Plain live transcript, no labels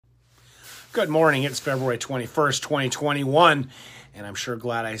Good morning. It's February 21st, 2021, and I'm sure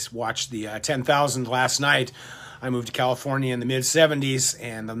glad I watched the 10,000 last night. I moved to California in the mid-70s,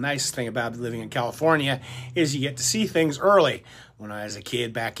 and the nice thing about living in California is you get to see things early. When I was a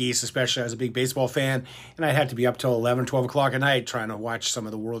kid back east, especially, I was a big baseball fan, and I'd have to be up till 11, 12 o'clock at night trying to watch some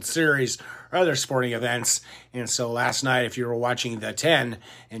of the World Series or other sporting events. And so last night, if you were watching the 10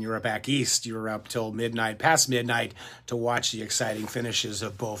 and you were back east, you were up till midnight, past midnight, to watch the exciting finishes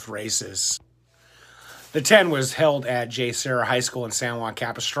of both races. The 10 was held at J. Serra High School in San Juan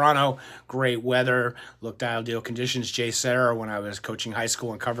Capistrano. Great weather, looked ideal conditions. J. Serra, when I was coaching high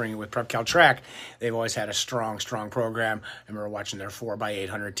school and covering it with Prep Cal Track, they've always had a strong program. I remember watching their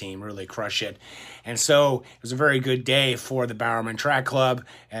 4x800 team really crush it. And so it was a very good day for the Bowerman Track Club,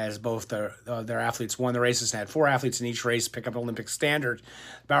 as both their athletes won the races and had 4 athletes in each race pick up an Olympic standard.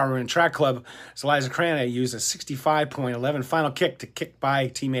 The Bowerman Track Club, Eliza Cranny used a 65.11 final kick to kick by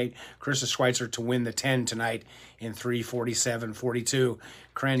teammate Carissa Schweitzer to win the 10 tonight in 3:47.42.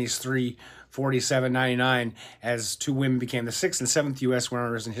 Cranny's 3:47.99, as 2 women became the 6th and 7th U.S.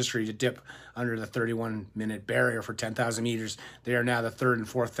 runners in history to dip under the 31-minute barrier for 10,000 meters. They are now the 3rd and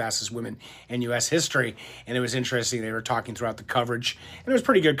 4th fastest women in U.S. history. And it was interesting. They were talking throughout the coverage, and it was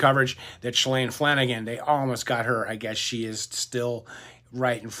pretty good coverage, that Shalane Flanagan, they almost got her. I guess she is still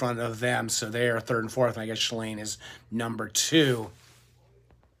right in front of them. So they are 3rd and 4th, and I guess Shalane is number 2.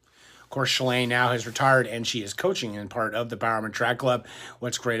 Of course, Shalane now has retired, and she is coaching in part of the Bowerman Track Club.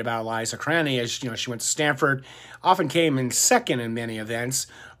 What's great about Eliza Cranny is, she went to Stanford, often came in second in many events.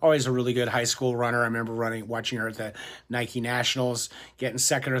 Always a really good high school runner. I remember watching her at the Nike Nationals, getting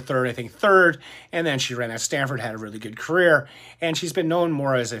second or third, I think third. And then she ran at Stanford, had a really good career. And she's been known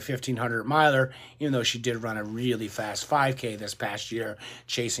more as a 1,500 miler, even though she did run a really fast 5K this past year,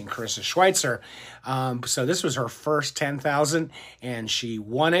 chasing Carissa Schweitzer. So this was her first 10,000, and she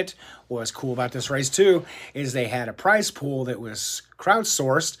won it. What's cool about this race, too, is they had a prize pool that was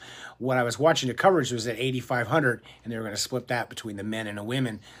crowdsourced. When I was watching the coverage, it was at 8,500, and they were going to split that between the men and the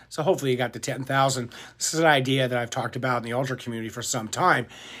women. So hopefully you got the 10,000. This is an idea that I've talked about in the ultra community for some time.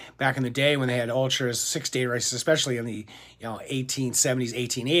 Back in the day when they had ultras, 6-day races, especially in the 1870s,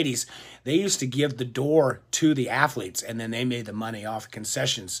 1880s, they used to give the door to the athletes, and then they made the money off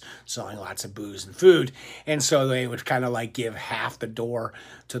concessions, selling lots of booze and food. And so they would kind of like give half the door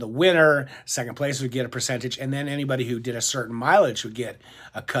to the winner. Second place would get a percentage, and then anybody who did a certain mileage would get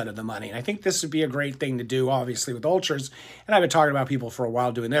a cut of the money. And I think this would be a great thing to do, obviously, with ultras. And I've been talking about people for a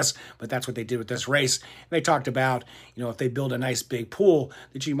while doing this, but that's what they did with this race. And they talked about, if they build a nice big pool,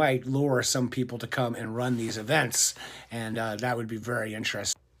 that you might lure some people to come and run these events. And that would be very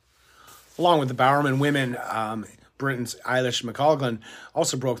interesting. Along with the Bowerman women, Britain's Eilish McColgan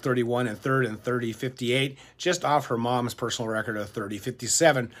also broke 31 and 3rd and 30.58, just off her mom's personal record of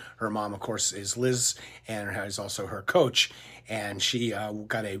 30.57. Her mom, of course, is Liz, and is also her coach. And she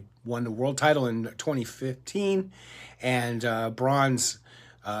won the world title in 2015, and bronze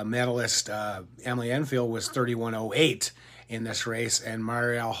medalist Emily Enfield was 31.08 in this race, and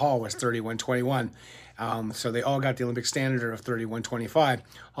Marielle Hall was 31.21. So they all got the Olympic standard of 31.25.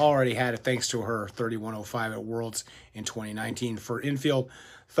 Hall already had it thanks to her 31.05 at Worlds in 2019. For Enfield,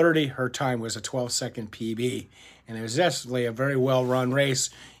 30, her time was a 12-second PB. And it was definitely a very well-run race.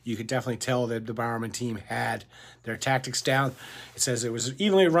 You could definitely tell that the Bowerman team had their tactics down. It says it was an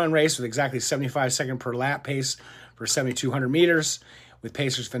evenly run race with exactly 75-second per lap pace for 7,200 meters, with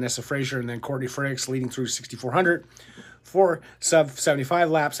pacers Vanessa Frazier and then Courtney Frerichs leading through 6,400. 4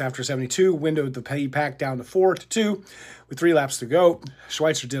 sub-75 laps after 72, windowed the pack down to 4-2 with 3 laps to go.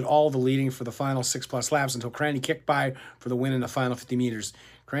 Schweitzer did all the leading for the final 6+ laps until Cranny kicked by for the win in the final 50 meters.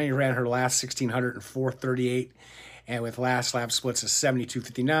 Cranny ran her last 1,600 in 4:38, and with last lap splits of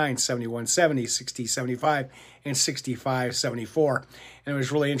 72.59, 71.70, 60.75, and 65.74. And it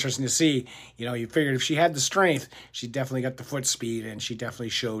was really interesting to see. You figured if she had the strength, she definitely got the foot speed, and she definitely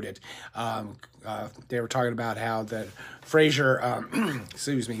showed it. They were talking about how that Frazier,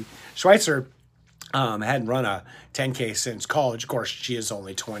 Schweitzer hadn't run a 10K since college. Of course, she is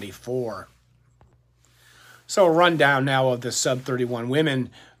only 24. So a rundown now of the sub-31 women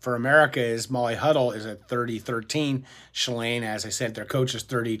for America is Molly Huddle is at 30.13. Shalane, as I said, their coach is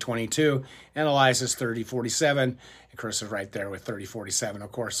 30.22. And Eliza's 30.47. And Chris is right there with 30.47,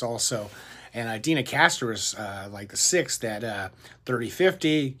 of course, also. And Dina Castor is like the 6th at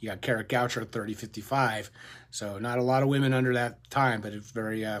 30.50. You got Kara Goucher at 30.55. So not a lot of women under that time, but it's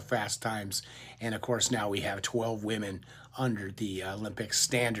very fast times. And, of course, now we have 12 women under the Olympic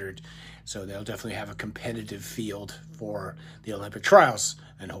standard. So they'll definitely have a competitive field for the Olympic trials,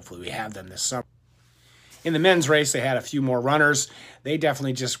 and hopefully we have them this summer. In the men's race, they had a few more runners. They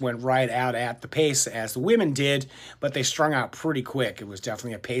definitely just went right out at the pace as the women did, but they strung out pretty quick. It was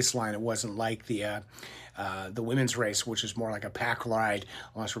definitely a pace line. It wasn't like the women's race, which is more like a pack ride,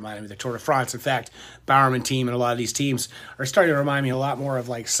 almost reminded me of the Tour de France. In fact, Bowerman team and a lot of these teams are starting to remind me a lot more of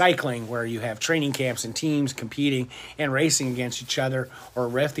like cycling, where you have training camps and teams competing and racing against each other or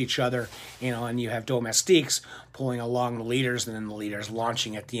with each other, and you have domestiques pulling along the leaders, and then the leaders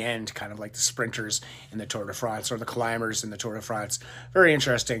launching at the end, kind of like the sprinters in the Tour de France or the climbers in the Tour de France. Very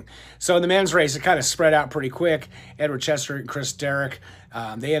interesting. So in the men's race, it kind of spread out pretty quick. Edward Chester and Chris Derrick,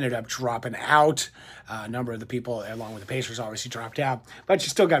 they ended up dropping out. A number of the people, along with the Pacers, obviously dropped out. But you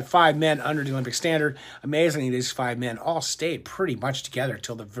still got 5 men under the Olympic standard. Amazingly, these 5 men all stayed pretty much together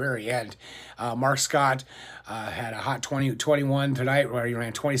till the very end. Mark Scott had a hot 20-21 tonight, where he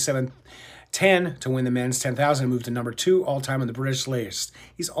ran 27:10 to win the men's 10,000 and moved to number 2 all-time on the British list.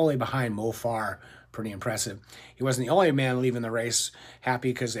 He's only behind Mo Farah. Pretty impressive. He wasn't the only man leaving the race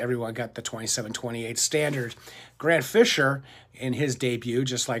happy, because everyone got the 27:28 standard. Grant Fisher, in his debut,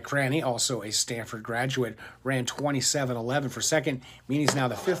 just like Cranny, also a Stanford graduate, ran 27:11 for second, meaning he's now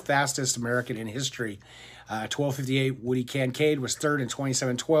the 5th fastest American in history. 12:58, Woody Kincaid was third in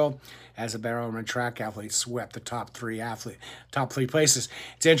 27:12 as a Bowerman track athlete swept the top three places.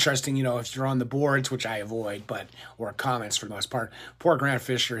 It's interesting, if you're on the boards, which I avoid, or comments for the most part. Poor Grant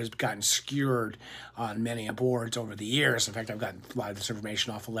Fisher has gotten skewered on many boards over the years. In fact, I've gotten a lot of this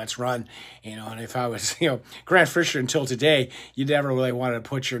information off of Let's Run, and if I was, Grant Fisher until today, you never really wanted to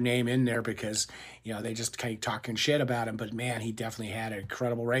put your name in there because, they just kind of talking shit about him. But man, he definitely had an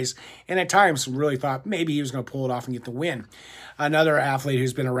incredible race, and at times really thought maybe he was going to pull it off and get the win. Another athlete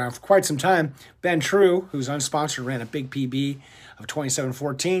who's been around for quite some time, Ben True, who's unsponsored, ran a big PB of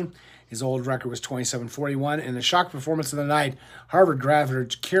 27:14. His old record was 27:41. And the shock performance of the night, Harvard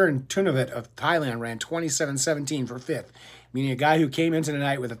graduate Kieran Tunavit of Thailand ran 27:17 for 5th, meaning a guy who came into the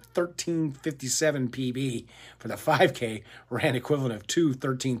night with a 13:57 PB for the 5K ran equivalent of 2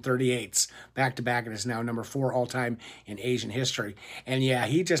 13:38s back-to-back, and is now number 4 all-time in Asian history. And yeah,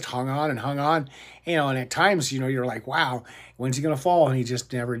 he just hung on, and at times, you're like, wow, when's he going to fall? And he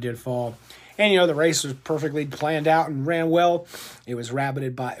just never did fall. And, the race was perfectly planned out and ran well. It was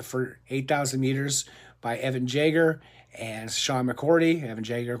rabbited for 8,000 meters by Evan Jager and Sean McCourty. Evan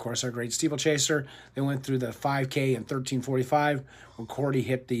Jager, of course, our great steeplechaser. They went through the 5K in 13:45. McCourty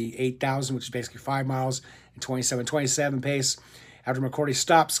hit the 8,000, which is basically 5 miles, in 27:27 pace. After McCourty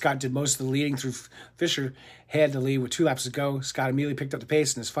stopped, Scott did most of the leading through Fisher. Had the lead with 2 laps to go. Scott immediately picked up the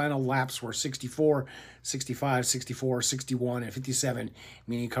pace, and his final laps were 64, 65, 64, 61, and 57,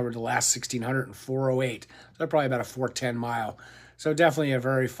 meaning he covered the last 1,600 in 4:08. So probably about a 4:10 mile. So definitely a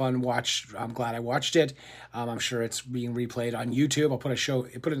very fun watch. I'm glad I watched it. I'm sure it's being replayed on YouTube. I'll put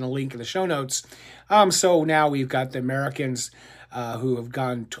it in a link in the show notes. So now we've got the Americans who have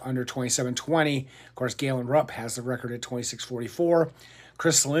gone under 27:20. Of course, Galen Rupp has the record at 26:44.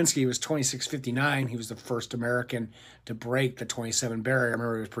 Chris Zielinski was 26:59. He was the first American to break the 27 barrier. I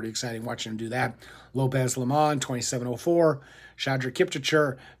remember it was pretty exciting watching him do that. Lopez Lemon, 27:04. Shadra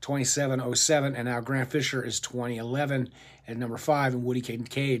Kipchirchir, 27:07. And now Grant Fisher is 20:11 at number 5. And Woody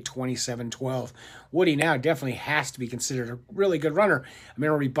Kincaid, 27:12. Woody now definitely has to be considered a really good runner. I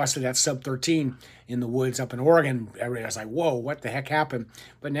remember he busted that sub-13 in the woods up in Oregon. Everybody was like, whoa, what the heck happened?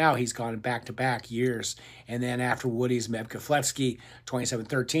 But now he's gone back-to-back years. And then after Woody's Meb Kefletsky,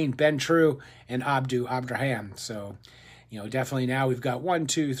 27:13, Ben True, and Abdu Abdraham. So, definitely now we've got 1,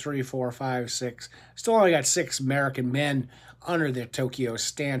 2, 3, 4, 5, 6. Still only got 6 American men under the Tokyo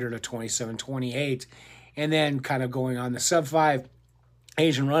standard of 27:28. And then kind of going on the sub-5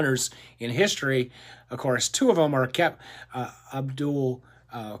 Asian runners in history. Of course, 2 of them are Abdul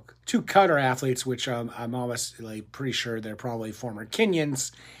 2 cutter athletes, which I'm almost pretty sure they're probably former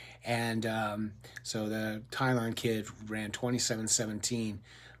Kenyans. And so the Thailand kid ran 27:17.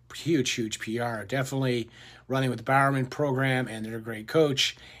 Huge PR. Definitely running with the Bowerman program, and they're a great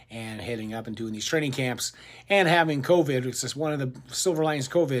coach, and heading up and doing these training camps and having COVID. It's just one of the silver linings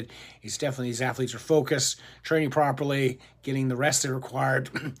of COVID is definitely these athletes are focused, training properly, getting the rest they're required,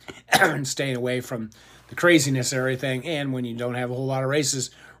 and staying away from the craziness and everything. And when you don't have a whole lot of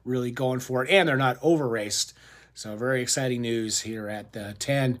races, really going for it, and they're not over-raced. So very exciting news here at the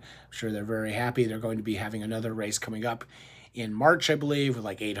 10. I'm sure they're very happy. They're going to be having another race coming up in March, I believe, with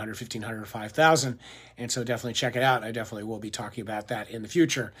like 800, 1,500, 5,000. And so definitely check it out. I definitely will be talking about that in the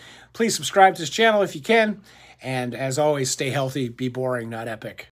future. Please subscribe to this channel if you can. And as always, stay healthy, be boring, not epic.